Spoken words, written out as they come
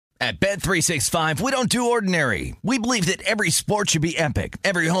At Bet365, we don't do ordinary. We believe that every sport should be epic.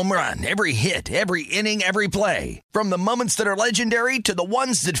 Every home run, every hit, every inning, every play. From the moments that are legendary to the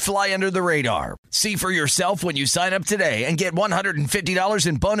ones that fly under the radar. See for yourself when you sign up today and get $150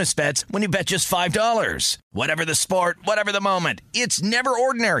 in bonus bets when you bet just $5. Whatever the sport, whatever the moment, it's never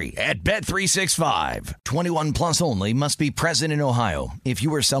ordinary at Bet365. 21 plus only. Must be present in Ohio. If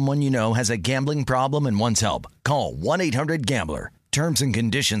you or someone you know has a gambling problem and wants help, call 1-800-GAMBLER. Terms and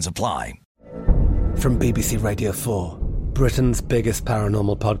conditions apply. From BBC Radio 4, Britain's biggest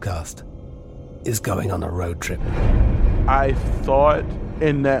paranormal podcast is going on a road trip. I thought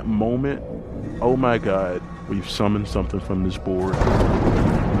in that moment, oh my God, we've summoned something from this board.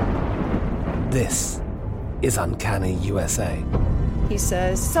 This is Uncanny USA. He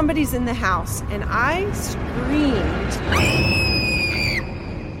says, somebody's in the house, and I screamed.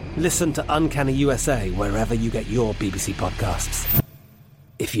 Listen to Uncanny USA wherever you get your BBC podcasts,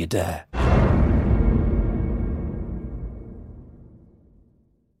 if you dare.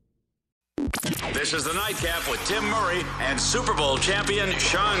 This is the Nightcap with Tim Murray and Super Bowl champion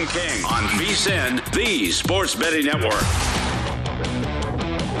Sean King on VSiN, the Sports Betting Network.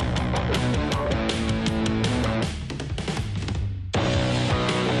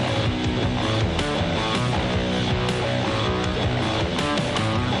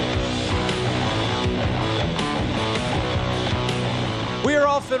 We are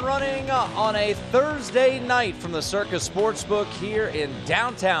off and running on a Thursday night from the Circus Sportsbook here in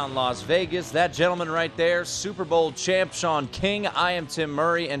downtown Las Vegas. That gentleman right there, Super Bowl champ Sean King. I am Tim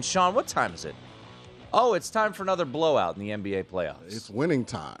Murray. And Sean, what time is it? Oh, it's time for another blowout in the NBA playoffs. It's winning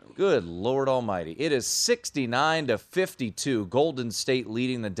time. Good Lord Almighty. It is 69-52. Golden State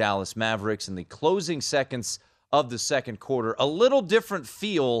leading the Dallas Mavericks in the closing seconds of the second quarter. A little different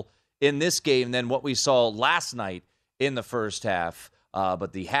feel in this game than what we saw last night in the first half.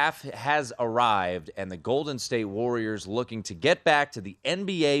 But the half has arrived, and the Golden State Warriors looking to get back to the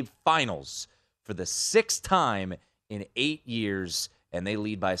NBA Finals for the sixth time in 8 years, and they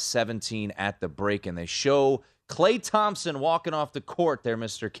lead by 17 at the break. And they show Klay Thompson walking off the court there,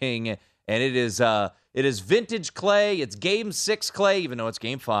 Mr. King, and it is vintage Klay. It's Game 6 Klay, even though it's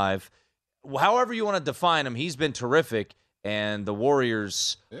Game 5. However you want to define him, he's been terrific, and the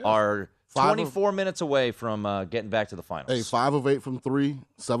Warriors are 24 minutes away from getting back to the finals. Hey, 5 of 8 from 3,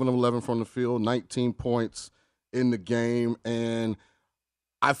 7 of 11 from the field, 19 points in the game. And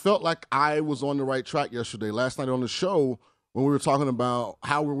I felt like I was on the right track yesterday. Last night on the show, when we were talking about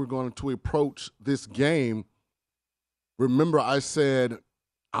how we were going to approach this game, remember I said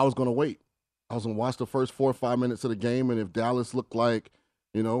I was going to wait. I was going to watch the first 4 or 5 minutes of the game, and if Dallas looked like,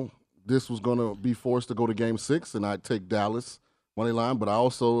 this was going to be forced to go to Game 6, and I'd take Dallas money line. But I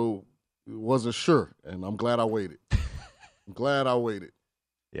also wasn't sure, and I'm glad I waited.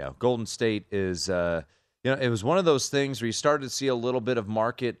 Yeah, Golden State is, it was one of those things where you started to see a little bit of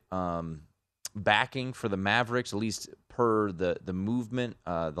market backing for the Mavericks, at least per the movement.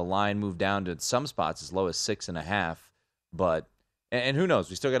 The line moved down to some spots as low as 6.5. But and who knows?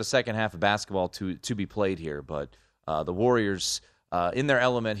 We still got a second half of basketball to be played here. But the Warriors in their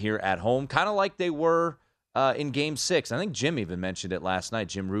element here at home, kind of like they were in Game 6. I think Jim even mentioned it last night,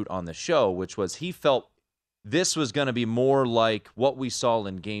 Jim Root on the show, which was he felt this was going to be more like what we saw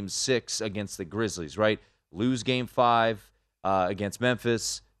in Game 6 against the Grizzlies, right? Lose Game 5 against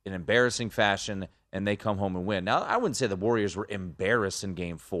Memphis in embarrassing fashion, and they come home and win. Now, I wouldn't say the Warriors were embarrassed in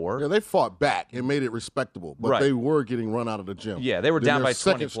Game 4. Yeah, they fought back and made it respectable, but They were getting run out of the gym. Yeah, they were down by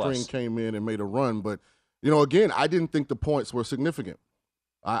 20 plus. Second string came in and made a run, but, again, I didn't think the points were significant.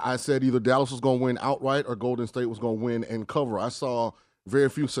 I said either Dallas was going to win outright or Golden State was going to win and cover. I saw very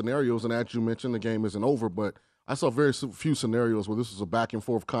few scenarios, and as you mentioned, the game isn't over, but I saw very few scenarios where this was a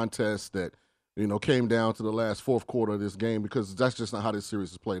back-and-forth contest that, came down to the last fourth quarter of this game, because that's just not how this series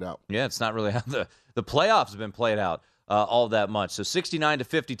has played out. Yeah, it's not really how the playoffs have been played out all that much. So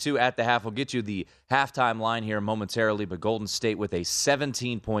 69-52 at the half. We'll get you the halftime line here momentarily, but Golden State with a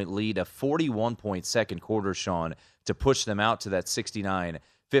 17-point lead, a 41-point second quarter, Sean, to push them out to that 69-52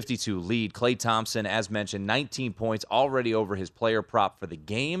 lead. Klay Thompson, as mentioned, 19 points, already over his player prop for the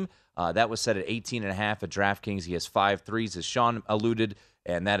game. That was set at 18.5 at DraftKings. He has 5 threes, as Sean alluded,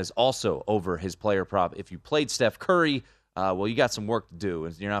 and that is also over his player prop. If you played Steph Curry, you got some work to do,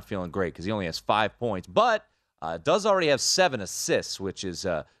 and you're not feeling great because he only has 5 points, but does already have 7 assists, which is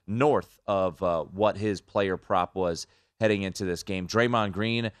north of what his player prop was heading into this game. Draymond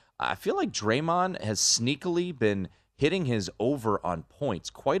Green, I feel like Draymond has sneakily been hitting his over on points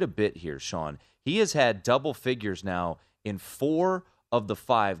quite a bit here, Sean. He has had double figures now in 4 of the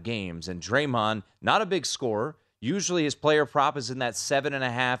 5 games, and Draymond, not a big scorer. Usually his player prop is in that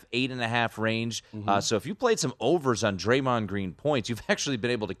 7.5, 8.5 range. So if you played some overs on Draymond Green points, you've actually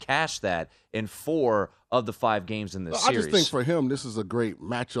been able to cash that in 4 of the 5 games in this series. I just think for him, this is a great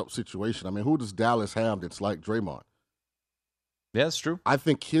matchup situation. I mean, who does Dallas have that's like Draymond? Yeah, that's true. I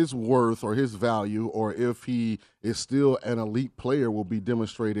think his worth or his value, or if he is still an elite player, will be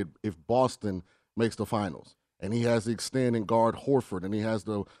demonstrated if Boston makes the finals. And he has the extending guard Horford, and he has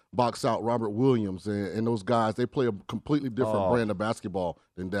the box out Robert Williams, and those guys, they play a completely different brand of basketball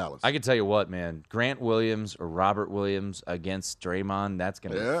than Dallas. I can tell you what, man, Grant Williams or Robert Williams against Draymond, that's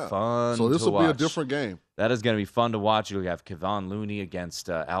going to be fun to watch. So this will be a different game. That is going to be fun to watch. You'll have Kevon Looney against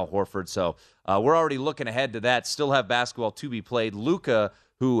Al Horford. So we're already looking ahead to that. Still have basketball to be played. Luka,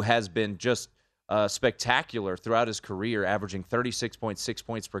 who has been just spectacular throughout his career, averaging 36.6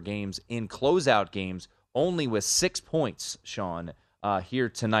 points per game in closeout games, only with 6 points, Sean, here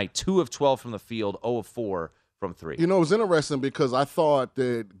tonight. 2 of 12 from the field, 0 of 4 from 3. You know, it was interesting because I thought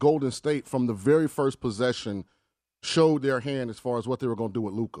that Golden State, from the very first possession, showed their hand as far as what they were going to do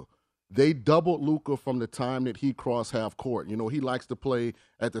with Luka. They doubled Luka from the time that he crossed half court. You know, he likes to play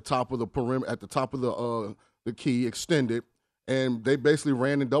at the top of the perimeter, at the top of the key, extended, and they basically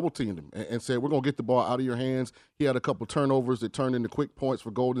ran and double-teamed him and said, we're going to get the ball out of your hands. He had a couple turnovers that turned into quick points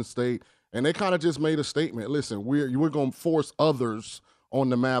for Golden State. And they kind of just made a statement. Listen, we're going to force others on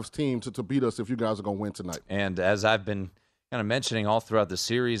the Mavs team to beat us if you guys are going to win tonight. And as I've been kind of mentioning all throughout the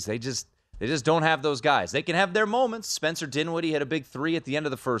series, they just don't have those guys. They can have their moments. Spencer Dinwiddie had a big 3 at the end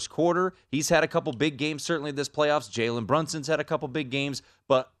of the first quarter. He's had a couple big games, certainly this playoffs. Jalen Brunson's had a couple big games.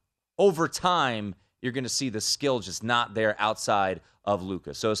 But over time, you're going to see the skill just not there outside of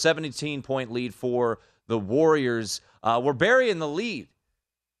Luka. So a 17-point lead for the Warriors. We're burying the lead,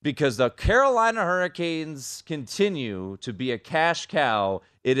 because the Carolina Hurricanes continue to be a cash cow.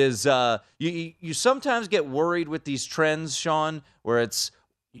 It is you sometimes get worried with these trends, Sean, where it's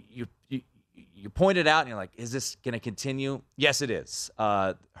you point it out and you're like, is this going to continue? Yes, it is.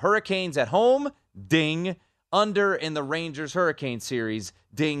 Hurricanes at home, ding. Under in the Rangers-Hurricane series,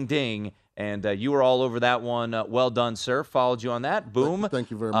 ding, ding. And you were all over that one. Well done, sir. Followed you on that. Boom.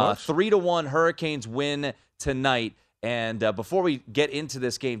 Thank you very much. 3-1 Hurricanes win tonight. And before we get into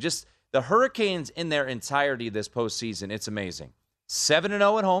this game, just the Hurricanes in their entirety this postseason, it's amazing.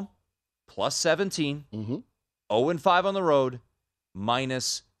 7-0 at home, plus 17. 0-5 on the road,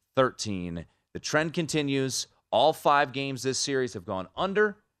 minus 13. The trend continues. All 5 games this series have gone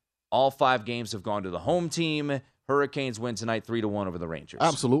under. All 5 games have gone to the home team. Hurricanes win tonight 3-1 over the Rangers.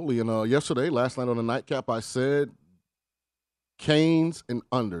 Absolutely. And last night on the nightcap, I said Canes and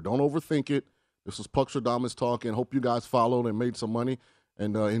under. Don't overthink it. This was Puck Stradamus talking. Hope you guys followed and made some money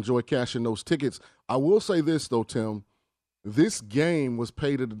and enjoy cashing those tickets. I will say this, though, Tim. This game was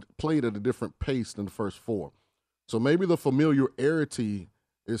played at a different pace than the first 4. So maybe the familiarity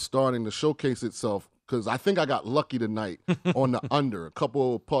is starting to showcase itself, because I think I got lucky tonight on the under. A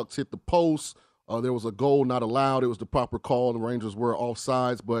couple of pucks hit the post. There was a goal not allowed. It was the proper call. The Rangers were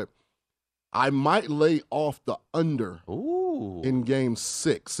offsides, but I might lay off the under in Game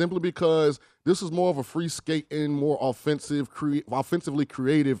 6 simply because this is more of a free skating, more offensively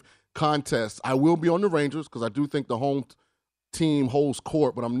creative contest. I will be on the Rangers because I do think the home team holds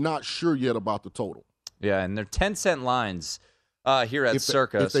court, but I'm not sure yet about the total. Yeah, and they're 10-cent lines here at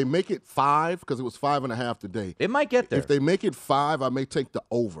Circa. If they make it 5, because it was 5.5 today. It might get there. If they make it 5, I may take the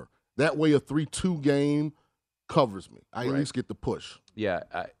over. That way a 3-2 game covers me. I at least get the push. Yeah.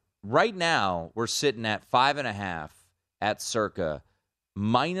 Right now, we're sitting at 5.5 at Circa,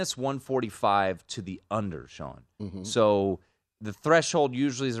 minus 145 to the under, Sean. So the threshold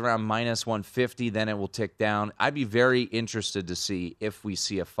usually is around minus 150. Then it will tick down. I'd be very interested to see if we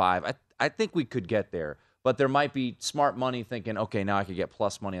see a 5. I think we could get there. But there might be smart money thinking, okay, now I could get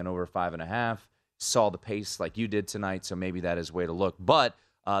plus money on over 5.5. Saw the pace like you did tonight, so maybe that is a way to look. But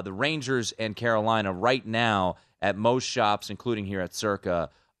the Rangers and Carolina right now at most shops, including here at Circa,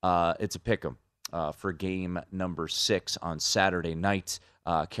 it's a pick'em for game number 6 on Saturday night.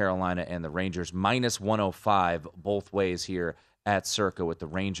 Carolina and the Rangers, minus 105 both ways here at Circa with the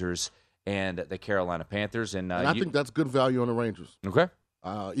Rangers and the Carolina Panthers. And I think that's good value on the Rangers. Okay.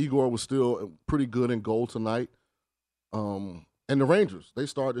 Igor was still pretty good in goal tonight. And the Rangers, they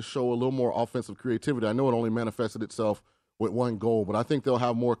started to show a little more offensive creativity. I know it only manifested itself with 1 goal, but I think they'll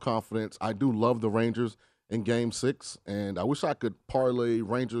have more confidence. I do love the Rangers in Game 6, and I wish I could parlay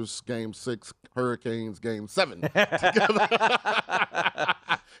Rangers Game 6, Hurricanes Game 7 together.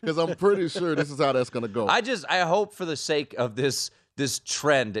 Because I'm pretty sure this is how that's going to go. I hope for the sake of this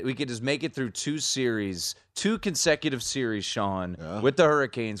trend that we could just make it through 2 consecutive series, Sean, with the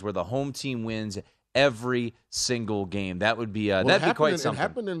Hurricanes where the home team wins every single game. That would be that'd be quite something. It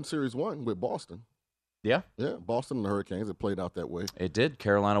happened in Series 1 with Boston. Yeah. Yeah, Boston and the Hurricanes, it played out that way. It did.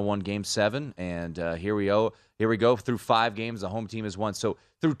 Carolina won Game 7, and here we go. Through 5 games, the home team has won. So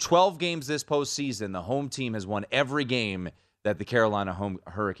through 12 games this postseason, the home team has won every game that the Carolina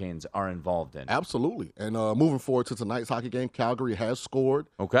Hurricanes are involved in. Absolutely. And moving forward to tonight's hockey game, Calgary has scored.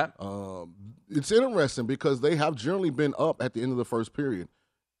 Okay. It's interesting because they have generally been up at the end of the first period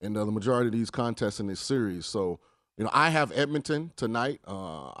in the majority of these contests in this series. So, I have Edmonton tonight.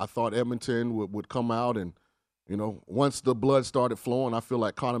 I thought Edmonton would come out and, once the blood started flowing, I feel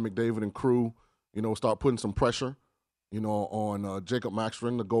like Connor McDavid and crew, start putting some pressure, on Jacob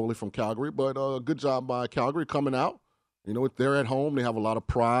Markstrom, the goalie from Calgary. But good job by Calgary coming out. They're at home. They have a lot of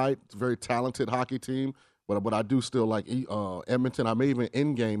pride. It's a very talented hockey team. But I do still like Edmonton. I may even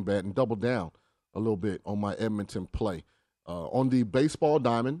in-game bet and double down a little bit on my Edmonton play. On the baseball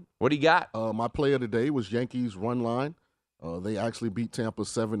diamond. What do you got? My play of the day was Yankees run line. They actually beat Tampa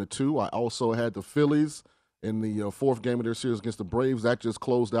 7-2. I also had the Phillies in the fourth game of their series against the Braves. That just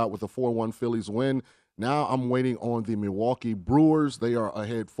closed out with a 4-1 Phillies win. Now I'm waiting on the Milwaukee Brewers. They are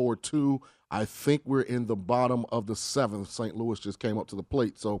ahead 4-2. I think we're in the bottom of the 7th. St. Louis just came up to the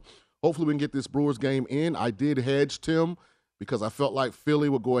plate. So hopefully we can get this Brewers game in. I did hedge, Tim, because I felt like Philly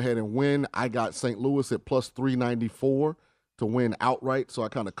would go ahead and win. I got St. Louis at plus 394 to win outright. So I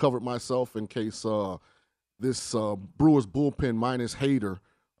kind of covered myself in case this Brewers bullpen minus Hader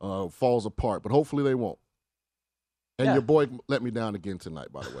falls apart. But hopefully they won't. And your boy let me down again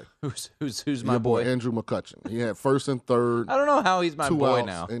tonight, by the way. Who's my boy? Andrew McCutchen. He had first and third. I don't know how he's my boy outs,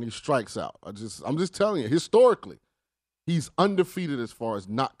 now. And he strikes out. I'm just telling you, historically, he's undefeated as far as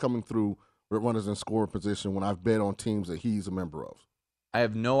not coming through with runners in scoring position when I've bet on teams that he's a member of. I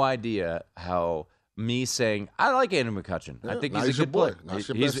have no idea how me saying I like Andrew McCutchen. Yeah, I think now he's a good boy.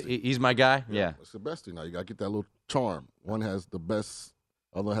 He's my guy. Yeah. It's the bestie now. You got to get that little charm. One has the best,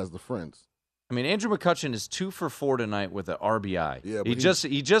 other has the friends. I mean, Andrew McCutchen is 2 for 4 tonight with an RBI. Yeah,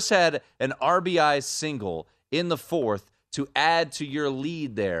 he just had an RBI single in the fourth to add to your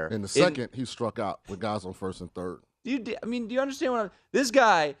lead there. In the second, he struck out with guys on first and third. Do you understand this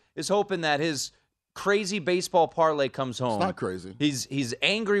guy is hoping that his crazy baseball parlay comes home. It's not crazy. He's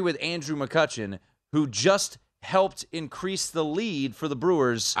angry with Andrew McCutchen, who just helped increase the lead for the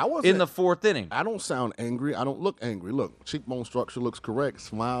Brewers in the fourth inning. I don't sound angry. I don't look angry. Look, cheekbone structure looks correct.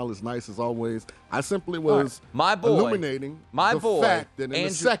 Smile is nice as always. I simply was illuminating the fact that in the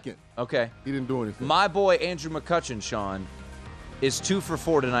second, he didn't do anything. My boy Andrew McCutchen, Sean, is 2 for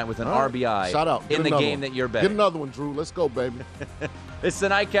 4 tonight with an RBI Shout out. in the game that you're betting. Get another one, Drew. Let's go, baby. It's the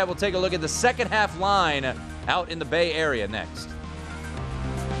Nightcap. We'll take a look at the second half line out in the Bay Area next.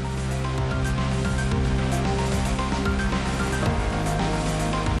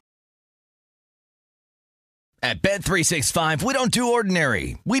 At Bet365, we don't do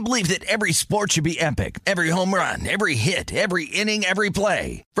ordinary. We believe that every sport should be epic. Every home run, every hit, every inning, every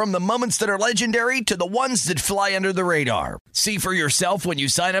play. From the moments that are legendary to the ones that fly under the radar. See for yourself when you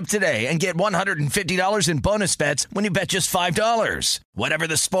sign up today and get $150 in bonus bets when you bet just $5. Whatever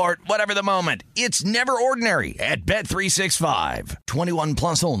the sport, whatever the moment, it's never ordinary at Bet365. 21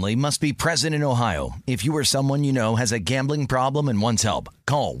 plus only. Must be present in Ohio. If you or someone you know has a gambling problem and wants help,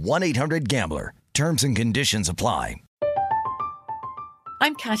 call 1-800-GAMBLER. Terms and conditions apply.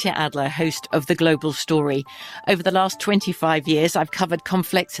 I'm Katya Adler, host of The Global Story. Over the last 25 years, I've covered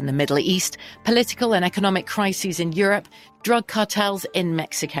conflicts in the Middle East, political and economic crises in Europe, drug cartels in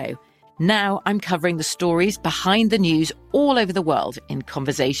Mexico. Now I'm covering the stories behind the news all over the world in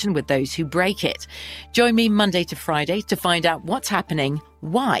conversation with those who break it. Join me Monday to Friday to find out what's happening,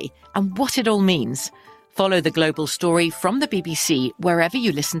 why, and what it all means. Follow The Global Story from the BBC wherever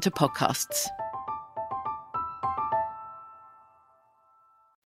you listen to podcasts.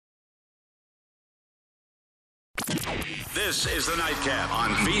 This is the Nightcap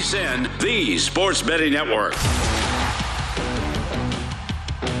on VSiN, the Sports Betting Network.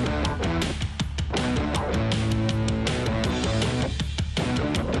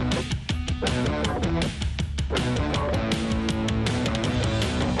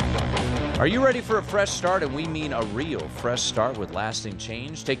 Are you ready for a fresh start? And we mean a real fresh start with lasting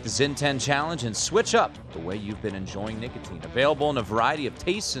change. Take the Zyn 10 Challenge and switch up the way you've been enjoying nicotine. Available in a variety of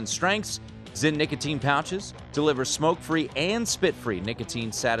tastes and strengths, Zyn nicotine pouches deliver smoke-free and spit-free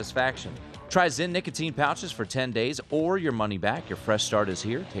nicotine satisfaction. Try Zyn nicotine pouches for 10 days or your money back. Your fresh start is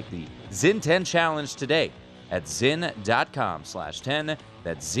here. Take the Zyn 10 Challenge today at zyn.com/10.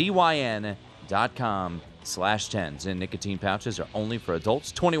 That's ZYN.com/10. Zyn nicotine pouches are only for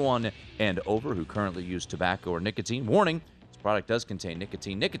adults 21 and over who currently use tobacco or nicotine. Warning, this product does contain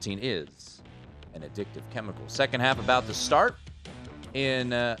nicotine. Nicotine is an addictive chemical. Second half about to start in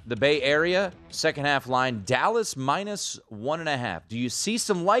the Bay Area. Second half line, Dallas -1.5. Do you see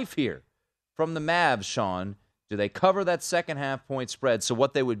some life here from the Mavs, Sean? Do they cover that second half point spread? So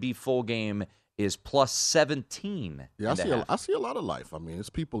what they would be full game is +17. Yeah, I see a lot of life. I mean, it's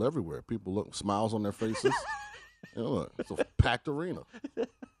people everywhere. People look, smiles on their faces. Look, it's a packed arena.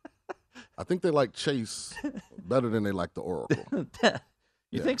 I think they like Chase better than they like the Oracle.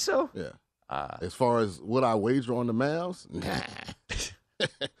 You think so? Yeah. As far as would I wager on the Mavs? Nah.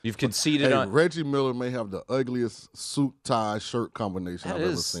 You've conceded on Reggie Miller may have the ugliest suit, tie, shirt combination I've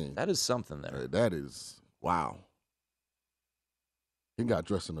ever seen. That is something there. That is, wow. He got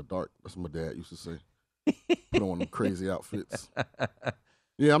dressed in the dark. That's what my dad used to say. Put on them crazy outfits.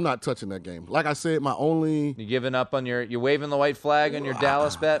 Yeah, I'm not touching that game. Like I said, You giving up on you're waving the white flag on your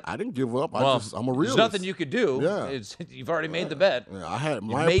Dallas bet? I didn't give up. Well, I'm a realist. There's nothing you could do. Yeah. You've already made the bet. Yeah, I had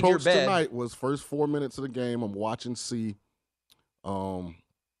my approach tonight was first 4 minutes of the game. I'm watching C, and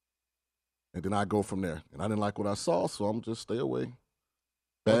then I go from there. And I didn't like what I saw, so I'm just stay away.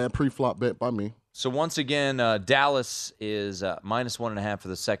 Bad pre-flop bet by me. So once again, Dallas is -1.5 for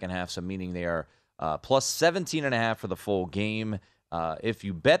the second half, so meaning they are +17.5 for the full game. If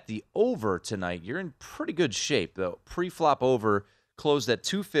you bet the over tonight, you're in pretty good shape. The pre-flop over closed at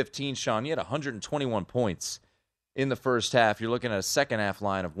 215. Sean, you had 121 points in the first half. You're looking at a second half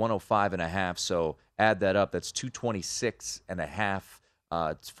line of 105.5. So add that up. That's 226.5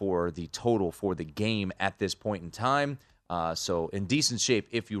 for the total for the game at this point in time. So in decent shape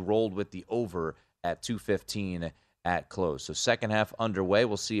if you rolled with the over at 215 at close. So second half underway.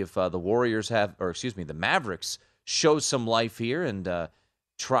 We'll see if the the Mavericks show some life here and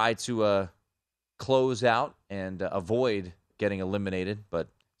try to close out and avoid getting eliminated. But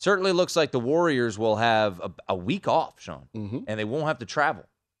certainly looks like the Warriors will have a week off, Sean, and they won't have to travel.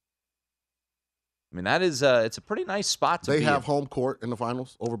 I mean, that is it's a pretty nice spot to be. They have home court in the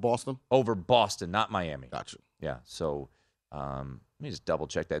finals over Boston? Over Boston, not Miami. Gotcha. Yeah, so let me just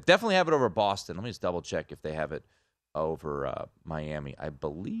double-check that. Definitely have it over Boston. Let me just double-check if they have it over Miami. I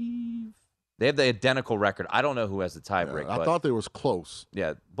believe they have the identical record. I don't know who has the tiebreak. I thought they was close.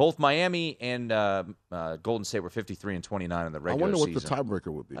 Yeah, both Miami and Golden State were 53 and 29 in the regular season. I wonder what the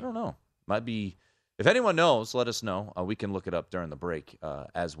tiebreaker would be. I don't know. Might be. If anyone knows, let us know. We can look it up during the break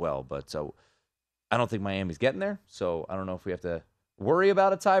as well. But I don't think Miami's getting there, so I don't know if we have to worry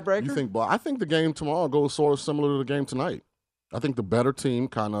about a tiebreaker. You think? Well, I think the game tomorrow goes sort of similar to the game tonight. I think the better team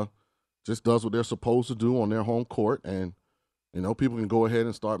kind of just does what they're supposed to do on their home court, and people can go ahead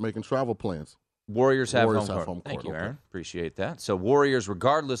and start making travel plans. Warriors have home court. Thank you, Aaron. Okay. Appreciate that. So Warriors,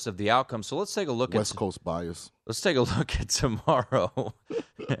 regardless of the outcome. So let's take a look West Coast bias. Let's take a look at tomorrow.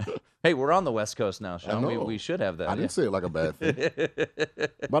 Hey, we're on the West Coast now, Sean. We should have that. I didn't say it like a bad thing.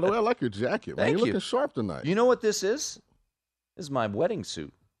 By the way, I like your jacket, man. Thank You're you. looking sharp tonight. You know what this is? This is my wedding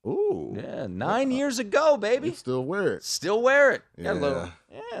suit. Ooh. Yeah, 9 years ago, baby. You still wear it. Still wear it. Yeah.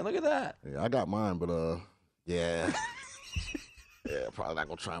 Look at that. Yeah, I got mine, but yeah. Yeah, probably not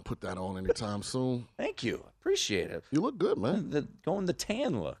going to try and put that on anytime soon. Thank you. Appreciate it. You look good, man. Going the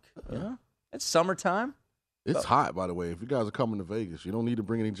tan look. Yeah. It's summertime. It's hot, by the way. If you guys are coming to Vegas, you don't need to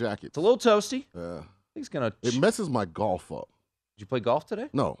bring any jackets. It's a little toasty. Yeah. It messes my golf up. Did you play golf today?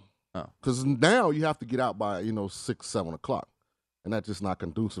 No. Oh. Because now you have to get out by, 6, 7 o'clock. And that's just not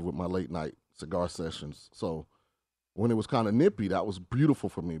conducive with my late night cigar sessions. So when it was kind of nippy, that was beautiful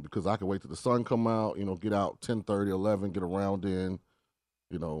for me because I could wait till the sun come out, get out 10:30, 11, get around in,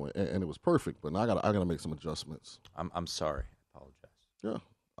 and it was perfect. But now I gotta make some adjustments. I'm sorry. I apologize. Yeah.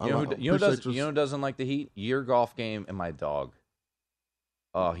 You know who doesn't like the heat? Your golf game and my dog.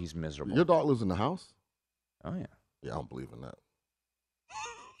 Oh, he's miserable. Your dog lives in the house? Oh, yeah. Yeah, I don't believe in that.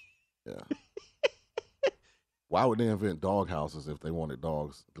 Yeah. Why would they invent dog houses if they wanted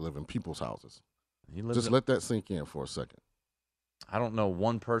dogs to live in people's houses? Let that sink in for a second. I don't know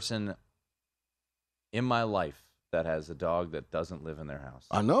one person in my life that has a dog that doesn't live in their house.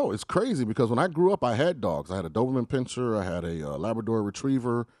 I know. It's crazy because when I grew up, I had dogs. I had a Doberman Pinscher. I had a Labrador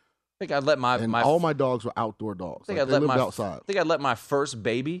Retriever. I think I'd let all my dogs were outdoor dogs. They lived outside. I think I'd let my first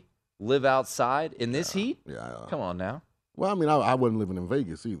baby live outside in this heat? Yeah. Come on now. Well, I mean, I wasn't living in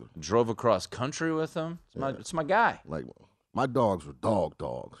Vegas either. Drove across country with him. It's my guy. Like, my dogs were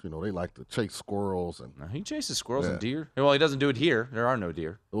dogs. They like to chase squirrels. And he chases squirrels and deer. Well, he doesn't do it here. There are no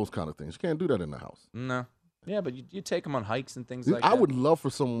deer. Those kind of things. You can't do that in the house. No. Yeah, but you take them on hikes and things like that. I would love for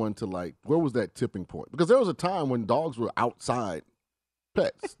someone to, where was that tipping point? Because there was a time when dogs were outside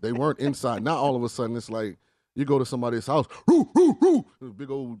pets. They weren't inside. Now all of a sudden it's like you go to somebody's house, roo, roo, roo. There's a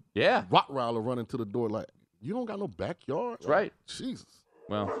big old Rottweiler running to the door like, you don't got no backyard? That's right. Jesus.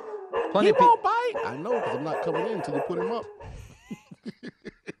 Well, he won't bite. Really? I know, because I'm not coming in until you put him up.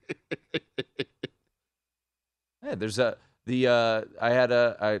 Yeah, there's in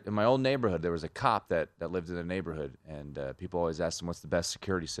my old neighborhood, there was a cop that lived in the neighborhood, and people always asked him, what's the best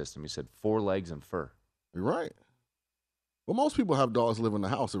security system? He said, 4 legs and fur. You're right. Well, most people have dogs live in the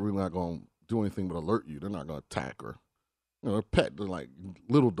house. They're really not going to do anything but alert you. They're not going to attack or, a pet. They're like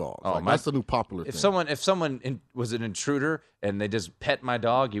little dogs. Oh, that's the new popular thing. If someone was an intruder and they just pet my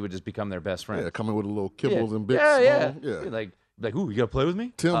dog, he would just become their best friend. Yeah, come in with a little kibbles and bits. Yeah. Like, ooh, you got to play with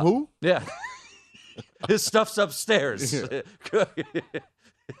me? Tim who? Yeah. His stuff's upstairs. Yeah.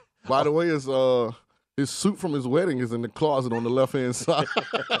 By the way, his suit from his wedding is in the closet on the left-hand side.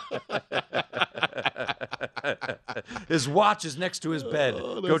 His watch is next to his bed.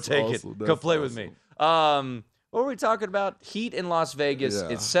 Go take awesome. it. Go play with me. What were we talking about? Heat in Las Vegas. Yeah.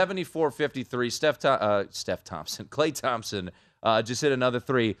 It's 74-53. Klay Thompson just hit another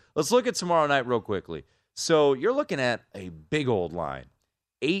 3. Let's look at tomorrow night real quickly. So you're looking at a big old line.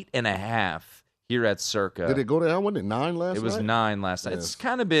 8.5 here at Circa. Did it go down? Wasn't it 9 last night? It was 9 last night. Yes. It's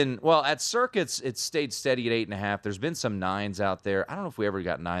kind of been, at Circa, it's stayed steady at 8.5. There's been some 9s out there. I don't know if we ever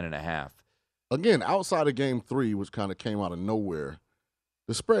got 9.5. Again, outside of Game 3, which kind of came out of nowhere,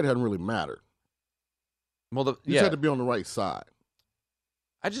 the spread hadn't really mattered. Well, you just had to be on the right side.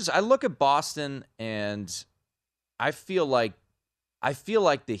 I look at Boston and I feel like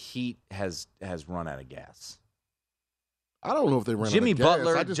the Heat has run out of gas. I don't know if they ran Jimmy out of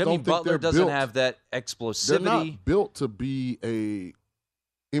Butler, gas. Jimmy Butler doesn't have that explosivity. They're not built to be a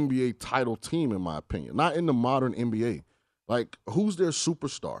NBA title team, in my opinion. Not in the modern NBA. Like, who's their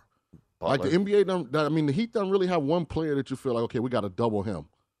superstar? Butler. Like the NBA, the Heat doesn't really have one player that you feel like, okay, we got to double him.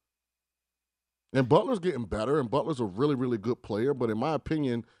 And Butler's getting better, and Butler's a really, really good player. But in my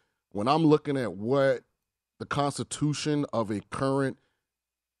opinion, when I'm looking at what the constitution of a current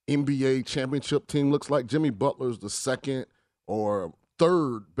NBA championship team looks like, Jimmy Butler's the second or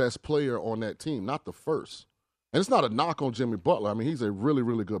third best player on that team, not the first. And it's not a knock on Jimmy Butler. I mean, he's a really,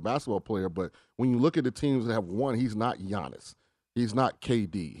 really good basketball player. But when you look at the teams that have won, he's not Giannis. He's not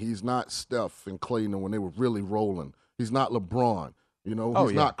KD. He's not Steph and Clay when they were really rolling. He's not LeBron. He's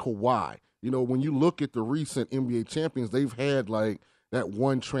not Kawhi. When you look at the recent NBA champions, they've had like that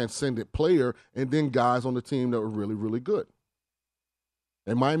one transcendent player and then guys on the team that were really, really good.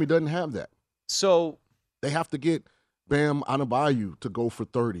 And Miami doesn't have that. So they have to get Bam Adebayo to go for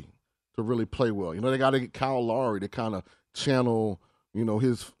 30 to really play well. They got to get Kyle Lowry to kind of channel,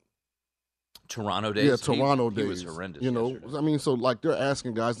 his Toronto days. Yeah, Toronto days. He was horrendous. So like they're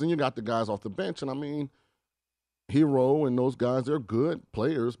asking guys. Then you got the guys off the bench, and Hero and those guys, they're good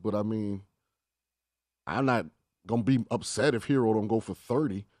players, but I'm not gonna be upset if Hero don't go for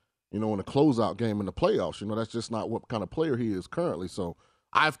 30, in a closeout game in the playoffs. That's just not what kind of player he is currently. So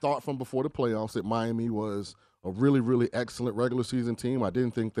I've thought from before the playoffs that Miami was a really, really excellent regular season team. I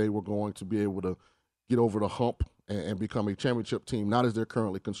didn't think they were going to be able to get over the hump and become a championship team, not as they're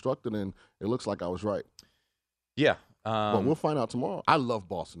currently constructed, and it looks like I was right. Yeah. But we'll find out tomorrow. I love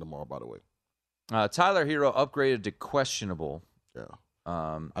Boston tomorrow, by the way. Tyler Hero upgraded to questionable. Yeah.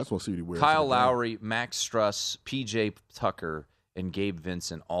 I just want to see what he wears. Kyle Lowry, Max Struss, P.J. Tucker, and Gabe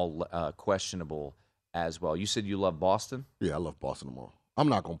Vincent all questionable as well. You said you love Boston? Yeah, I love Boston tomorrow. I'm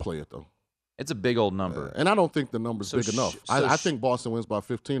not going to play it, though. It's a big old number. And I don't think the number's big enough. I think Boston wins by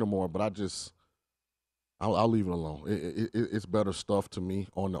 15 or more, but I'll leave it alone. It's better stuff to me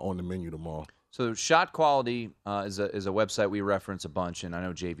on the menu tomorrow. So Shot Quality is a website we reference a bunch, and I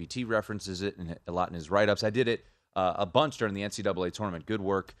know JVT references it a lot in his write-ups. I did it a bunch during the NCAA tournament. Good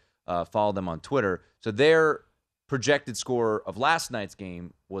work. Follow them on Twitter. So their projected score of last night's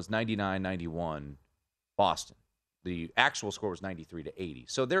game was 99-91 Boston. The actual score was 93-80.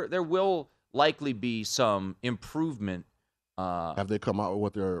 So there will likely be some improvement. Have they come out with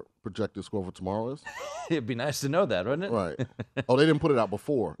what their projected score for tomorrow is? It'd be nice to know that, wouldn't it? Right. Oh, they didn't put it out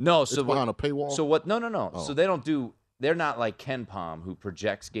before. No, it's behind a paywall. So what? No. Oh. So they don't do. They're not like Ken Pom who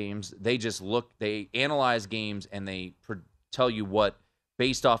projects games. They just they analyze games, and they tell you what,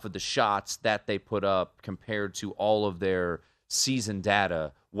 based off of the shots that they put up compared to all of their season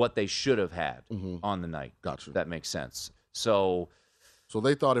data, what they should have had on the night. Gotcha. That makes sense. So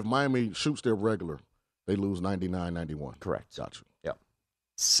they thought if Miami shoots their regular, they lose 99-91. Correct. Gotcha. Yep.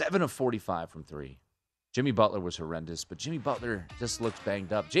 7 of 45 from 3. Jimmy Butler was horrendous, but Jimmy Butler just looks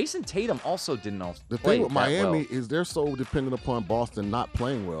banged up. Jason Tatum also didn't play The thing with Miami well. is they're so dependent upon Boston not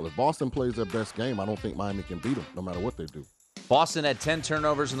playing well. If Boston plays their best game, I don't think Miami can beat them, no matter what they do. Boston had 10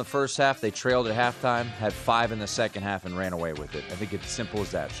 turnovers in the first half. They trailed at halftime, had 5 in the second half, and ran away with it. I think it's simple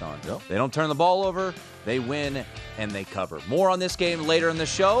as that, Sean. Yep. They don't turn the ball over, they win, and they cover. More on this game later in the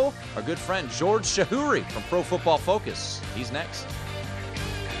show. Our good friend George Chahrouri from Pro Football Focus. He's next.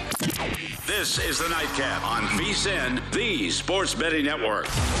 This is the Nightcap on VSiN, the Sports Betting Network.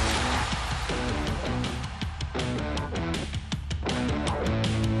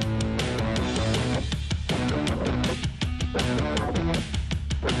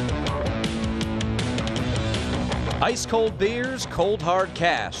 Ice cold beers, cold hard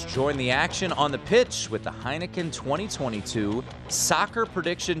cash. Join the action on the pitch with the Heineken 2022 Soccer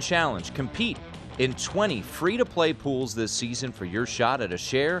Prediction Challenge. Compete in 20 free-to-play pools this season for your shot at a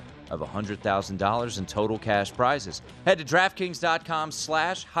share of $100,000 in total cash prizes. Head to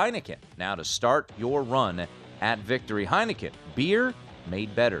DraftKings.com/Heineken now to start your run at victory. Heineken, beer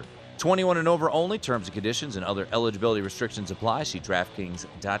made better. 21 and over only. Terms and conditions and other eligibility restrictions apply. See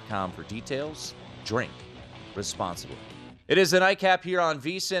DraftKings.com for details. Drink responsibly. It is the Nightcap here on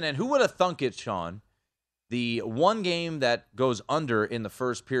VSiN, and who would have thunk it, Sean? The one game that goes under in the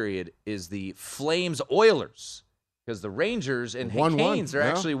first period is the Flames Oilers, because the Rangers and Canes are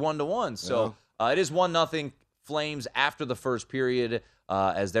actually 1-1. So it is 1-0 Flames after the first period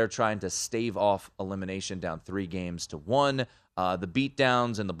as they're trying to stave off elimination, down 3-1. The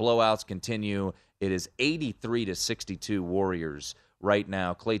beatdowns and the blowouts continue. It is 83-62 Warriors right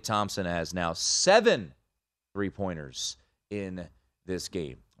now. Klay Thompson has now 7 3-pointers in this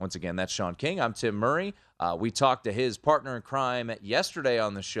game. Once again, that's Sean King. I'm Tim Murray. We talked to his partner in crime yesterday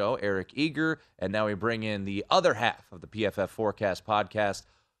on the show, Eric Eager, and now we bring in the other half of the PFF Forecast podcast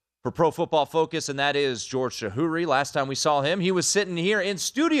for Pro Football Focus, and that is George Chahrouri. Last time we saw him, he was sitting here in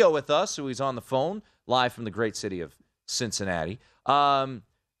studio with us, so he's on the phone, live from the great city of Cincinnati.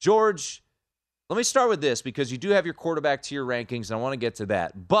 George, let me start with this, because you do have your quarterback tier rankings, and I want to get to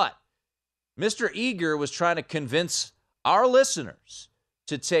that. But Mr. Eager was trying to convince our listeners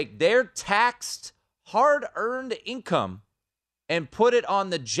to take their taxed, hard-earned income and put it on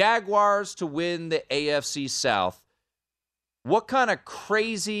the Jaguars to win the AFC South. What kind of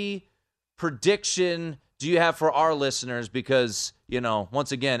crazy prediction do you have for our listeners? Because,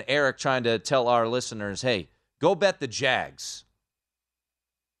 once again, Eric trying to tell our listeners, hey, go bet the Jags.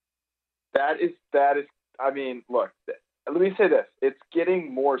 That is, I mean, look, let me say this. It's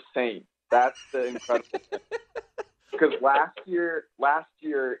getting more sane. That's the incredible thing. Because last year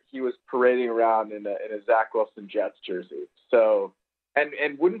he was parading around in a Zach Wilson Jets jersey. So,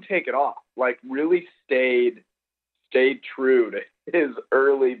 and wouldn't take it off. Like, really stayed true to his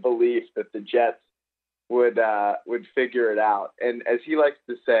early belief that the Jets would figure it out. And as he likes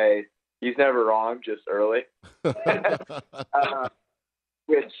to say, he's never wrong, just early.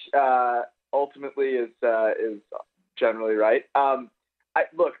 Which ultimately is generally right. I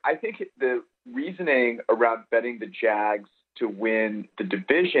think the reasoning around betting the Jags to win the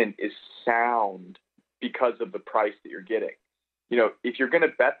division is sound because of the price that you're getting. If you're going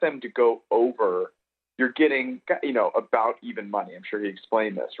to bet them to go over, you're getting, about even money. I'm sure he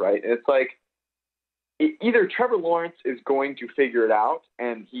explained this, right? And it's like either Trevor Lawrence is going to figure it out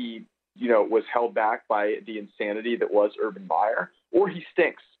and he, was held back by the insanity that was Urban Meyer, or he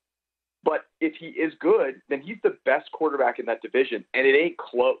stinks. But if he is good, then he's the best quarterback in that division, and it ain't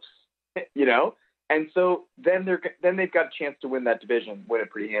close, And so then they've got a chance to win that division, win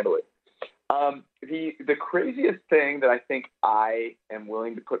it pretty handily. The craziest thing that I think I am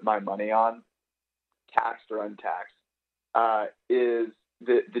willing to put my money on, taxed or untaxed, is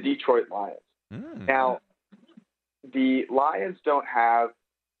the Detroit Lions. Now, the Lions don't have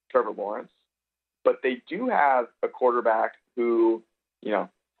Trevor Lawrence, but they do have a quarterback who,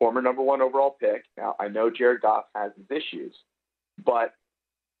 former number 1 overall pick. Now, I know Jared Goff has his issues, but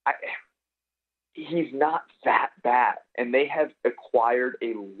he's not that bad. And they have acquired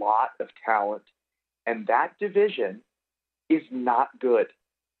a lot of talent. And that division is not good.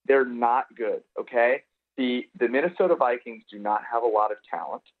 They're not good, okay? The Minnesota Vikings do not have a lot of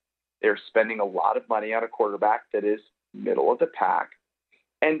talent. They're spending a lot of money on a quarterback that is middle of the pack.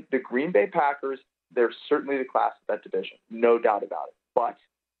 And the Green Bay Packers, they're certainly the class of that division, no doubt about it. But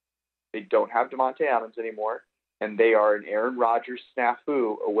they don't have Devontae Adams anymore, and they are an Aaron Rodgers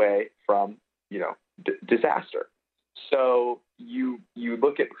snafu away from, disaster. So you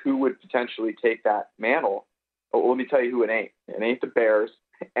look at who would potentially take that mantle. Well, let me tell you who it ain't. It ain't the Bears,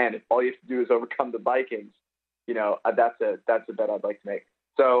 and if all you have to do is overcome the Vikings, that's a bet I'd like to make.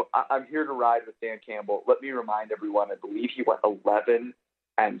 So I'm here to ride with Dan Campbell. Let me remind everyone, I believe he went 11-6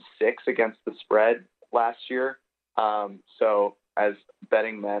 against the spread last year. So as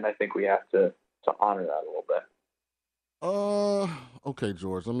betting men, I think we have to honor that a little bit. Okay,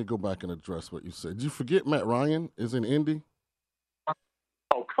 George, let me go back and address what you said. Did you forget Matt Ryan is in Indy?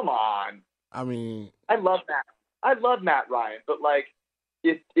 Oh, come on. I mean, I love Matt Ryan, but like,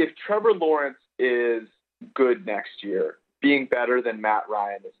 if Trevor Lawrence is good next year, being better than Matt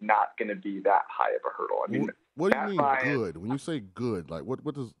Ryan is not going to be that high of a hurdle. I mean, what do you Matt mean Ryan, good? When you say good, like what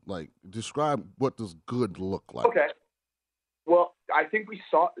does describe what does good look like? Okay. Well, I think we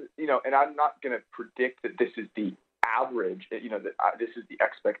saw, and I'm not going to predict that this is the average, that this is the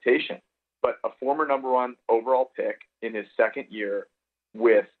expectation, but a former number 1 overall pick in his second year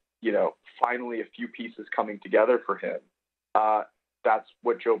with, finally a few pieces coming together for him. That's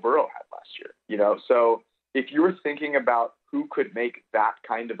what Joe Burrow had last year, So if you were thinking about who could make that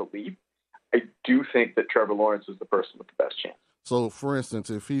kind of a leap, I do think that Trevor Lawrence is the person with the best chance. So, for instance,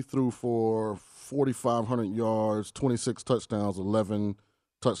 if he threw for 4,500 yards, 26 touchdowns, 11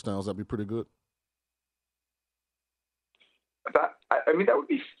 touchdowns, that'd be pretty good. That would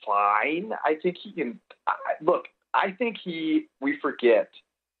be fine. I think he can. Look, I think we forget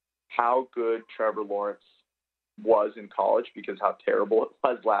how good Trevor Lawrence was in college because how terrible it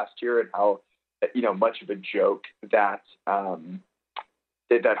was last year and how much of a joke that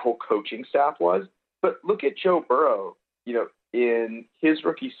that whole coaching staff was. But look at Joe Burrow. In his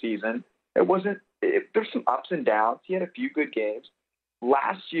rookie season, there's some ups and downs. He had a few good games.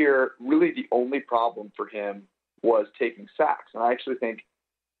 Last year, really the only problem for him was taking sacks. And I actually think,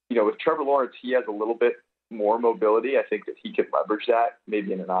 with Trevor Lawrence, he has a little bit more mobility. I think that he could leverage that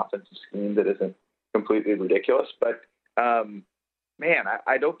maybe in an offensive scheme that isn't completely ridiculous. But, man,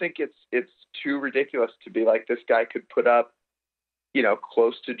 I don't think it's too ridiculous to be like this guy could put up,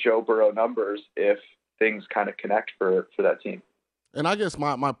 close to Joe Burrow numbers if things kind of connect for that team. And I guess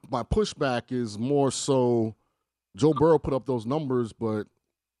my pushback is more so Joe Burrow put up those numbers, but,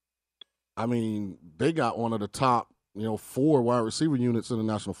 I mean, they got one of the top, 4 wide receiver units in the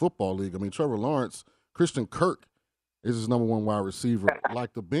National Football League. I mean, Trevor Lawrence, Christian Kirk is his number 1 wide receiver.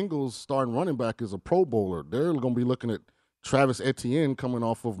 Like the Bengals starting running back is a Pro Bowler. They're going to be looking at Travis Etienne coming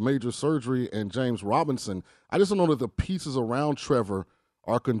off of major surgery and James Robinson. I just don't know that the pieces around Trevor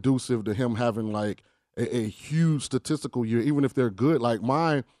are conducive to him having like a huge statistical year, even if they're good. Like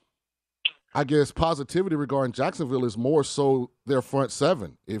I guess positivity regarding Jacksonville is more so their front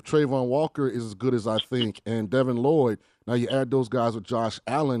 7. If Trayvon Walker is as good as I think and Devin Lloyd, now you add those guys with Josh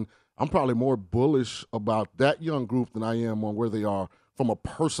Allen, I'm probably more bullish about that young group than I am on where they are from a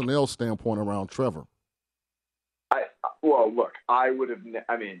personnel standpoint around Trevor. Well, look,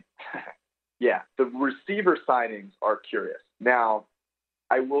 yeah, the receiver signings are curious. Now,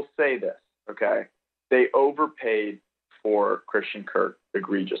 I will say this, okay? They overpaid for Christian Kirk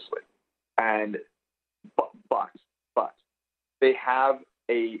egregiously. But they have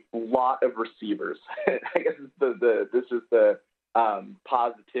a lot of receivers. I guess this is the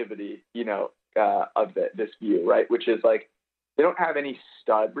positivity, of this view, right? Which is like they don't have any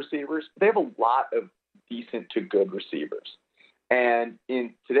stud receivers. They have a lot of decent to good receivers. And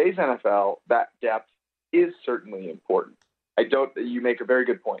in today's NFL, that depth is certainly important. You make a very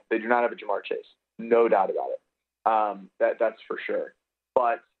good point. They do not have a Jamar Chase. No doubt about it. That's for sure.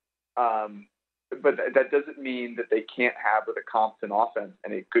 But that doesn't mean that they can't have with a competent offense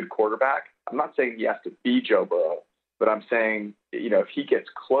and a good quarterback. I'm not saying he has to be Joe Burrow, but I'm saying, if he gets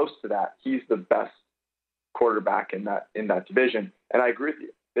close to that, he's the best quarterback in that division. And I agree with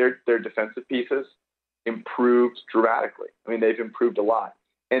you. Their defensive pieces improved dramatically. I mean, they've improved a lot.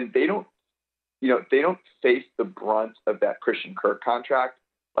 And they don't face the brunt of that Christian Kirk contract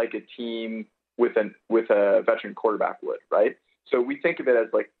like a team with a veteran quarterback would, right? So we think of it as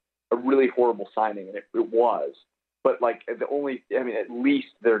like a really horrible signing, and it was. But at least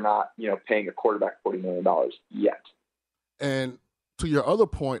they're not, paying a quarterback $40 million yet. And to your other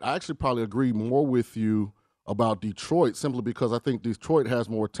point, I actually probably agree more with you about Detroit simply because I think Detroit has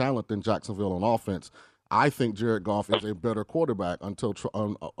more talent than Jacksonville on offense. I think Jared Goff is a better quarterback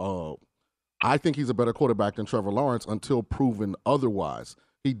I think he's a better quarterback than Trevor Lawrence until proven otherwise.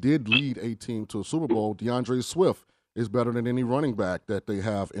 He did lead a team to a Super Bowl. DeAndre Swift is better than any running back that they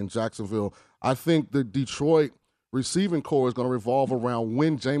have in Jacksonville. I think the Detroit receiving core is going to revolve around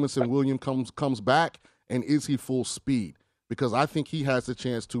when Jameson Williams comes back and is he full speed, because I think he has a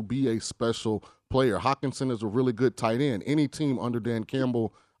chance to be a special player. Hockenson is a really good tight end. Any team under Dan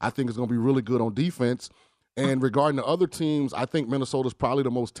Campbell, I think, is going to be really good on defense. And regarding the other teams, I think Minnesota's probably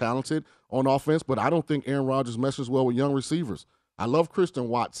the most talented on offense, but I don't think Aaron Rodgers meshes well with young receivers. I love Christian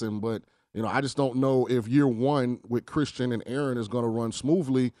Watson, but I just don't know if year one with Christian and Aaron is going to run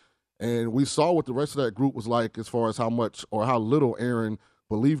smoothly. And we saw what the rest of that group was like as far as how much or how little Aaron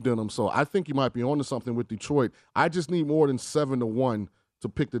believed in them. So I think he might be onto something with Detroit. I just need more than 7-1 to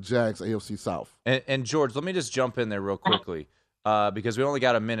pick the Jags AFC South. And George, let me just jump in there real quickly because we only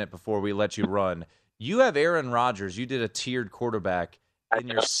got a minute before we let you run. You have Aaron Rodgers. You did a tiered quarterback in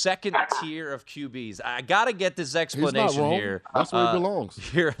your second tier of QBs. I got to get this explanation here. That's where he belongs.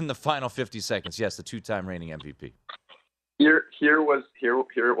 Here in the final 50 seconds. Yes, the 2-time reigning MVP. Here it was.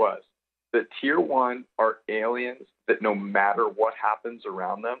 The tier 1 are aliens that no matter what happens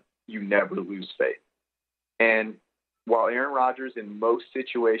around them, you never lose faith. And while Aaron Rodgers in most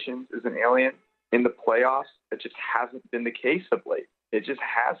situations is an alien, in the playoffs, it just hasn't been the case of late. It just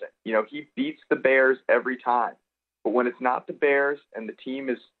hasn't. He beats the Bears every time. But when it's not the Bears and the team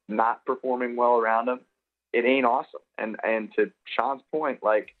is not performing well around him, it ain't awesome. And to Sean's point,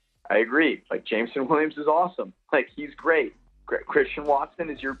 I agree. Jameson Williams is awesome. He's great. Christian Watson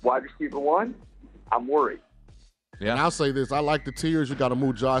is your wide receiver 1. I'm worried. Yeah. And I'll say this. I like the tiers. You got to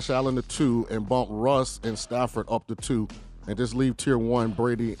move Josh Allen to 2 and bump Russ and Stafford up to 2 and just leave tier 1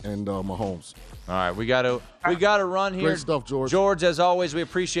 Brady and Mahomes. All right, we got to run here. Great stuff, George. George, as always, we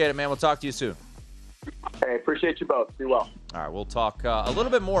appreciate it, man. We'll talk to you soon. Hey, appreciate you both. Be well. All right, we'll talk a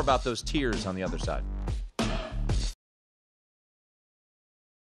little bit more about those tiers on the other side.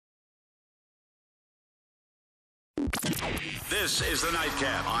 This is the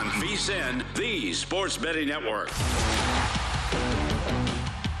Nightcap on VSiN, the Sports Betting Network.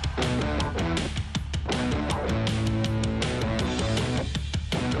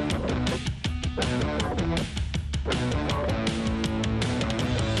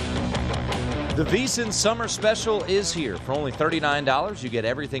 The VSiN Summer Special is here. For only $39, you get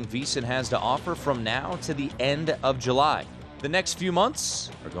everything VSiN has to offer from now to the end of July. The next few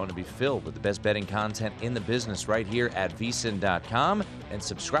months are going to be filled with the best betting content in the business right here at VSiN.com, and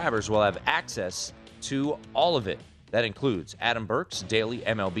subscribers will have access to all of it. That includes Adam Burke's daily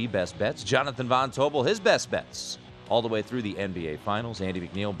MLB best bets, Jonathan Von Tobel, his best bets, all the way through the NBA Finals, Andy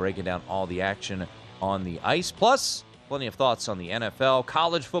McNeil breaking down all the action on the ice, plus plenty of thoughts on the NFL,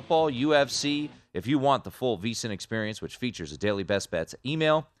 college football, UFC. If you want the full VSiN experience, which features a daily best bets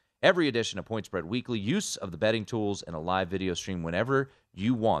email, every edition of Point Spread Weekly, use of the betting tools, and a live video stream whenever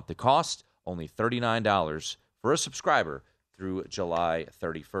you want. The cost, only $39 for a subscriber through July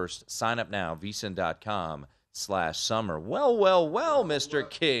 31st. Sign up now, vsin.com/summer. Well, Mr.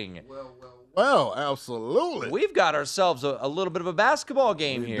 King. Well, absolutely. We've got ourselves a little bit of a basketball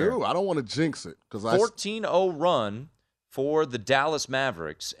game here. We do. I don't want to jinx it. 14-0 run for the Dallas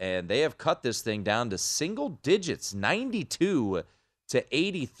Mavericks, and they have cut this thing down to single digits,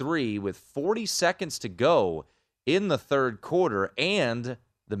 92-83 with 40 seconds to go in the third quarter, and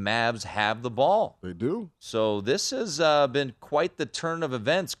the Mavs have the ball. They do. So this has been quite the turn of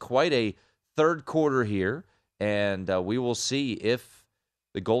events, quite a third quarter here, and we will see if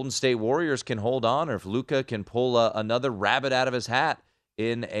the Golden State Warriors can hold on or if Luka can pull another rabbit out of his hat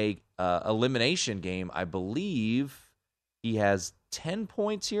in a elimination game. I believe he has 10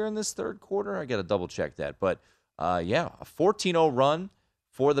 points here in this third quarter. I got to double-check that. But, a 14-0 run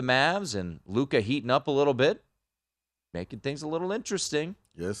for the Mavs, and Luka heating up a little bit, making things a little interesting.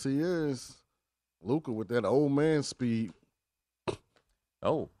 Yes, he is. Luka with that old man speed.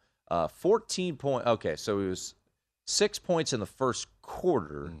 14 points. Okay, so he was 6 points in the first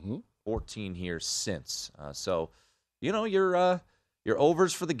quarter, 14 here since. So, your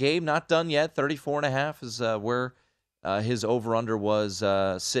overs for the game, not done yet. 34.5 is where his over-under was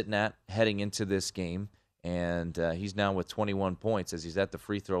sitting at heading into this game. And he's now with 21 points as he's at the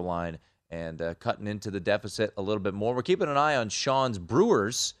free throw line and cutting into the deficit a little bit more. We're keeping an eye on Sean's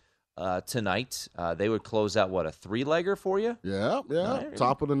Brewers tonight. They would close out, a three-legger for you? Yeah. Right.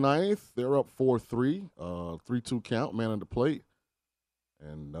 Top of the ninth. They're up 4-3. 3-2 count, man on the plate.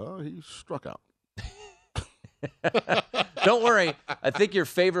 And he struck out. Don't worry. I think your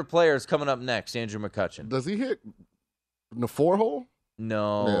favorite player is coming up next, Andrew McCutchen. Does he hit in the 4-hole?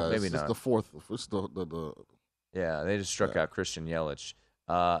 No, maybe not. It's the fourth. It's the Yeah, they just struck out Christian Yelich.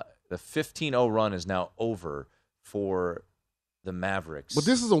 The 15-0 run is now over for the Mavericks. But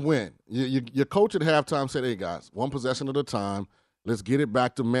this is a win. Your coach at halftime said, hey, guys, one possession at a time. Let's get it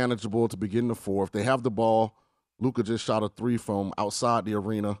back to manageable to begin the fourth. They have the ball. Luka just shot a three from outside the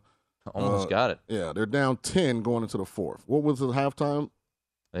arena. Almost got it. Yeah, they're down 10 going into the fourth. What was the halftime?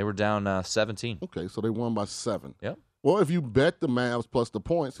 They were down 17. Okay, so they won by 7. Yep. Well, if you bet the Mavs plus the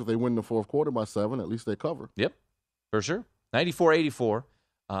points, if they win the fourth quarter by 7, at least they cover. Yep, for sure. 94-84.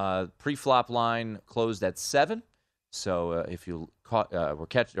 Pre-flop line closed at 7. So if you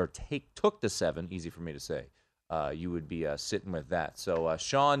took the 7, easy for me to say, you would be sitting with that. So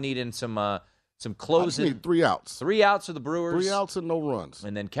Sean needing some some closing. I need 3 outs. 3 outs for the Brewers. 3 outs and no runs.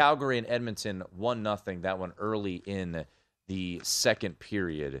 And then Calgary and Edmonton 1-0. That one early in the second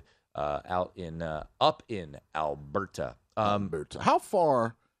period up in Alberta. Alberta. How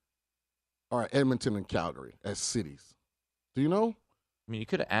far are Edmonton and Calgary as cities? Do you know? I mean, you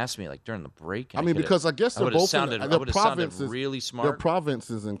could have asked me like during the break. Because I guess they're both sounded really smart. They're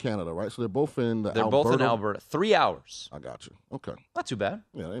provinces in Canada, right? So they're both in They're both in Alberta. 3 hours. I got you. Okay. Not too bad.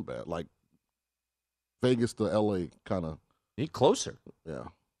 Yeah, it ain't bad. Like Vegas to LA kind of. Need closer. Yeah.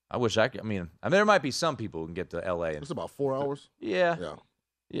 I wish I could. I mean, there might be some people who can get to LA. It's about 4 hours. Yeah. Yeah.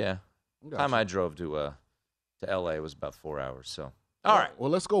 Yeah. Gotcha. Time I drove to LA was about 4 hours. So. All right. Well,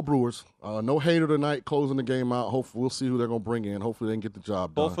 let's go Brewers. No hater tonight, closing the game out. Hopefully, we'll see who they're going to bring in. Hopefully, they can get the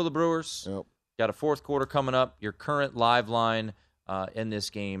job done. Both for the Brewers. Yep. Got a fourth quarter coming up. Your current live line in this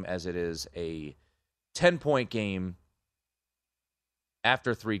game, as it is a 10-point game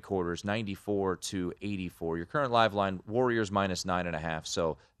after 3 quarters, 94-84. Your current live line, Warriors -9.5.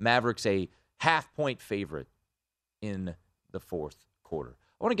 So Mavericks a half-point favorite in the fourth quarter.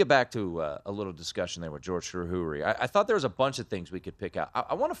 I want to get back to a little discussion there with George Chahrouri. I thought there was a bunch of things we could pick out.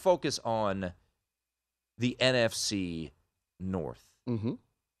 I want to focus on the NFC North. Mm-hmm.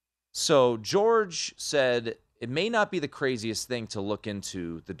 So George said it may not be the craziest thing to look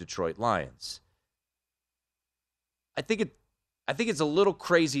into the Detroit Lions. I think it's a little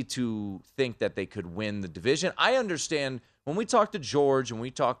crazy to think that they could win the division. I understand when we talk to George and we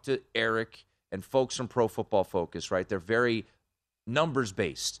talk to Eric and folks from Pro Football Focus, right? They're very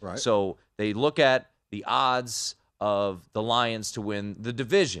numbers-based. Right. So they look at the odds of the Lions to win the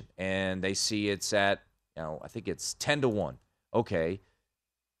division, and they see it's at, I think it's 10-1. Okay,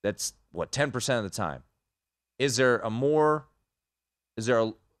 that's, 10% of the time. Is there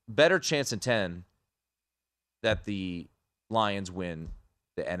a better chance than 10 that the Lions win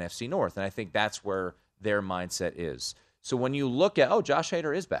the NFC North? And I think that's where their mindset is. So when you look at, Josh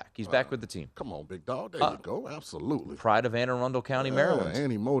Hader is back. He's back with the team. Come on, big dog. There you go. Absolutely. Pride of Anne Arundel County, Maryland.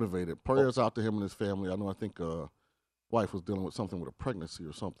 And he motivated. Prayers out to him and his family. I think wife was dealing with something with a pregnancy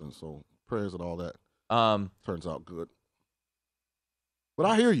or something. So prayers and all that. Turns out good. But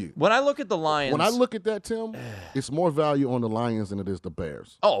I hear you. When I look at the Lions. When I look at that, Tim, it's more value on the Lions than it is the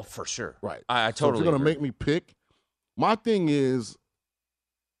Bears. Oh, for sure. Right. I totally So if you're going to agree. make me pick, my thing is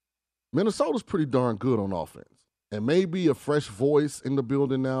Minnesota's pretty darn good on offense. And maybe a fresh voice in the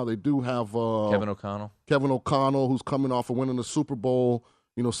building now. They do have Kevin O'Connell. Kevin O'Connell, who's coming off of winning the Super Bowl.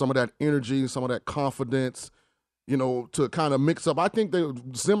 Some of that energy, some of that confidence, to kind of mix up. I think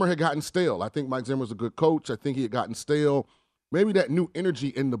Zimmer had gotten stale. I think Mike Zimmer's a good coach. I think he had gotten stale. Maybe that new energy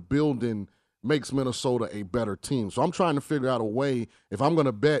in the building makes Minnesota a better team. So I'm trying to figure out a way, if I'm going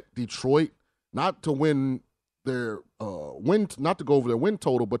to bet Detroit, not to win their not to go over their win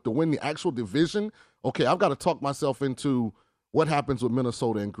total, but to win the actual division. Okay, I've got to talk myself into what happens with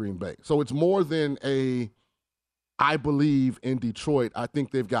Minnesota and Green Bay. So it's more than I believe in Detroit. I think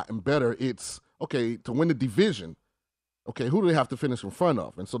they've gotten better. It's, okay, to win the division, okay, who do they have to finish in front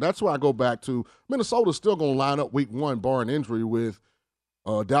of? And so that's where I go back to Minnesota's still going to line up week 1, barring injury, with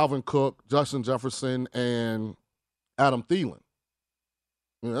Dalvin Cook, Justin Jefferson, and Adam Thielen.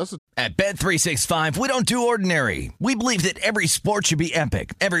 At Bet365, we don't do ordinary. We believe that every sport should be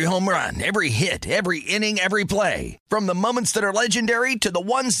epic. Every home run, every hit, every inning, every play. From the moments that are legendary to the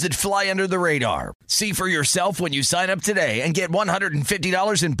ones that fly under the radar. See for yourself when you sign up today and get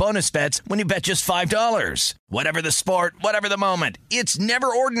 $150 in bonus bets when you bet just $5. Whatever the sport, whatever the moment, it's never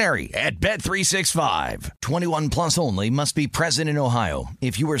ordinary at Bet365. 21 plus only. Must be present in Ohio.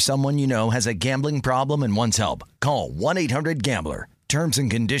 If you or someone you know has a gambling problem and wants help, call 1-800-GAMBLER. Terms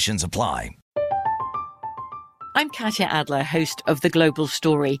and conditions apply. I'm Katya Adler, host of The Global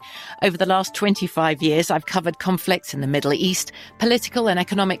Story. Over the last 25 years, I've covered conflicts in the Middle East, political and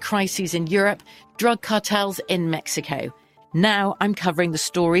economic crises in Europe, drug cartels in Mexico. Now I'm covering the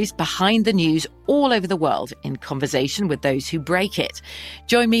stories behind the news all over the world in conversation with those who break it.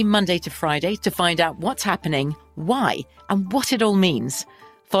 Join me Monday to Friday to find out what's happening, why, and what it all means.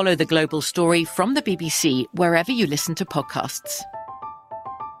 Follow The Global Story from the BBC wherever you listen to podcasts.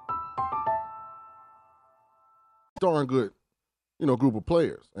 Darn good, group of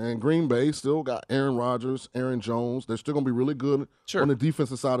players. And Green Bay still got Aaron Rodgers, Aaron Jones. They're still going to be really good on the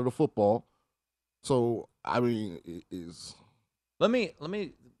defensive side of the football. So, I mean, Let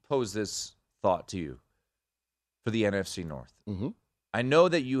me pose this thought to you for the NFC North. Mm-hmm. I know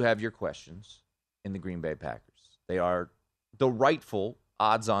that you have your questions in the Green Bay Packers. They are the rightful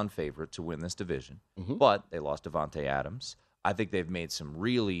odds-on favorite to win this division, but they lost Devontae Adams. I think they've made some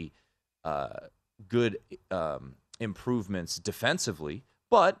really good improvements defensively,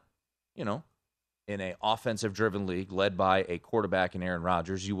 but, in an offensive-driven league led by a quarterback in Aaron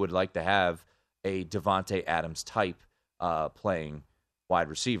Rodgers, you would like to have a Davante Adams type playing wide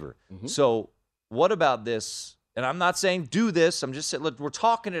receiver. Mm-hmm. So what about this? And I'm not saying do this. I'm just saying, look, we're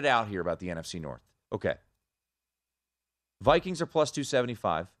talking it out here about the NFC North. Okay. Vikings are plus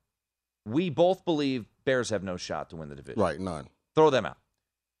 275. We both believe Bears have no shot to win the division. Right, none. Throw them out.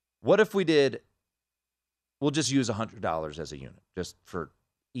 What if we did, we'll just use $100 as a unit, just for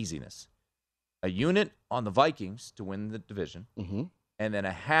easiness. A unit on the Vikings to win the division, mm-hmm. and then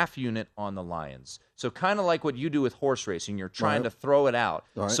a half unit on the Lions. So kind of like what you do with horse racing, you're trying to throw it out.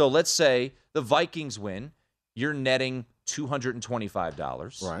 Right. So let's say the Vikings win, you're netting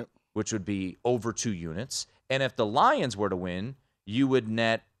 $225, right, which would be over 2 units. And if the Lions were to win, you would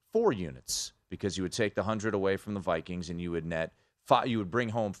net 4 units because you would take the 100 away from the Vikings and you would net you would bring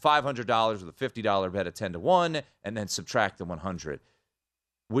home $500 with a $50 bet at 10-1 and then subtract the 100.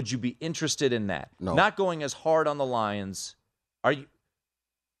 Would you be interested in that? No. Not going as hard on the Lions. Are you?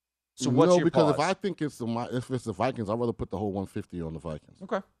 So what's your because pause? if I think it's the Vikings, I'd rather put the whole 150 on the Vikings.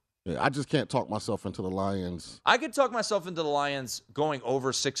 Okay. Yeah, I just can't talk myself into the Lions. I could talk myself into the Lions going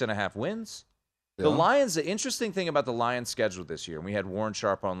over 6.5 wins. Yeah. The Lions, the interesting thing about the Lions' schedule this year, and we had Warren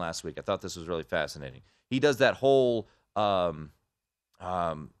Sharp on last week. I thought this was really fascinating. He does that whole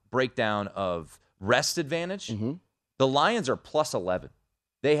breakdown of rest advantage. Mm-hmm. The Lions are plus 11.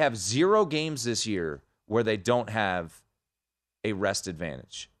 They have 0 games this year where they don't have a rest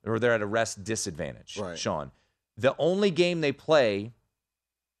advantage, or they're at a rest disadvantage, right. Sean. The only game they play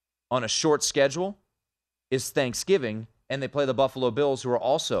on a short schedule is Thanksgiving, and they play the Buffalo Bills, who are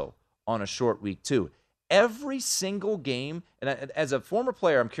also on a short week too. Every single game, and as a former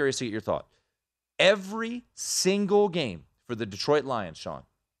player, I'm curious to get your thought. Every single game for the Detroit Lions, Sean,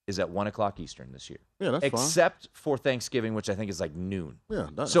 is at 1 o'clock Eastern this year. Yeah, that's except for Thanksgiving, which I think is like noon. Yeah.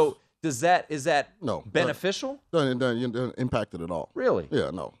 So is that no beneficial? Doesn't impact it at all. Really? Yeah,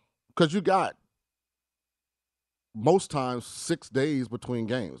 no. Because you got most times 6 days between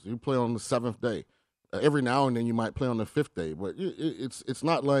games. You play on the 7th day. Every now and then you might play on the 5th day, but it's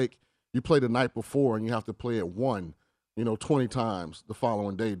not like you play the night before and you have to play at 1, 20 times the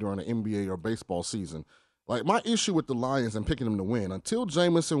following day during the NBA or baseball season. Like, my issue with the Lions and picking them to win, until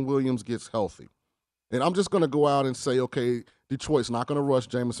Jameson Williams gets healthy, and I'm just going to go out and say, okay, Detroit's not going to rush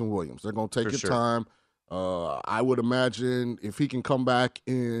Jameson Williams. They're going to take their time. I would imagine if he can come back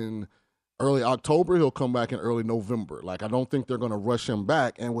in early October, he'll come back in early November. Like, I don't think they're going to rush him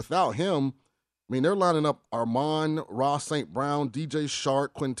back. And without him, I mean, they're lining up Armand, Ross St. Brown, DJ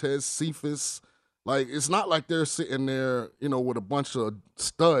Shark, Quintez Cephas. Like, it's not like they're sitting there, with a bunch of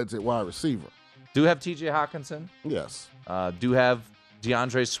studs at wide receiver. Do have T.J. Hawkinson. Yes. Do have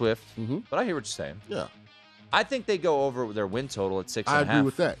DeAndre Swift. Mm-hmm. But I hear what you're saying. Yeah. I think they go over their win total at 6.5. I agree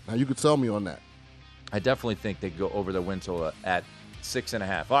with that. Now, you could tell me on that. I definitely think they go over their win total at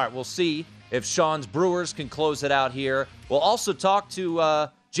 6.5. All right, we'll see if Sean's Brewers can close it out here. We'll also talk to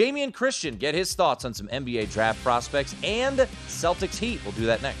Jamie and Christian, get his thoughts on some NBA draft prospects and Celtics Heat. We'll do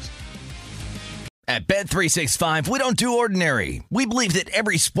that next. At Bet365, we don't do ordinary. We believe that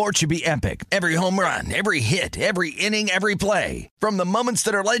every sport should be epic. Every home run, every hit, every inning, every play. From the moments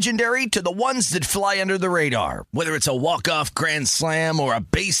that are legendary to the ones that fly under the radar. Whether it's a walk-off grand slam or a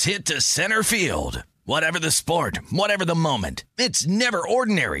base hit to center field. Whatever the sport, whatever the moment. It's never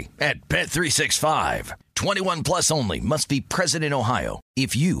ordinary at Bet365. 21 plus only. Must be present in Ohio.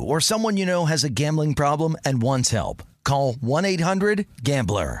 If you or someone you know has a gambling problem and wants help, call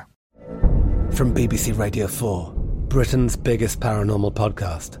 1-800-GAMBLER. From BBC Radio 4, Britain's biggest paranormal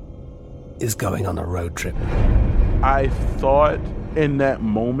podcast is going on a road trip. I thought in that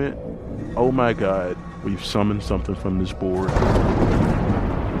moment, oh my God, we've summoned something from this board.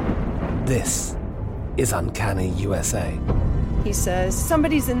 This is Uncanny USA. He says,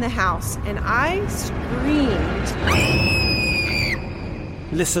 somebody's in the house, and I screamed.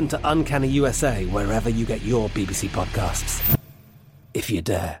 Listen to Uncanny USA wherever you get your BBC podcasts, if you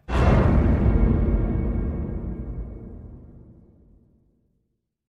dare.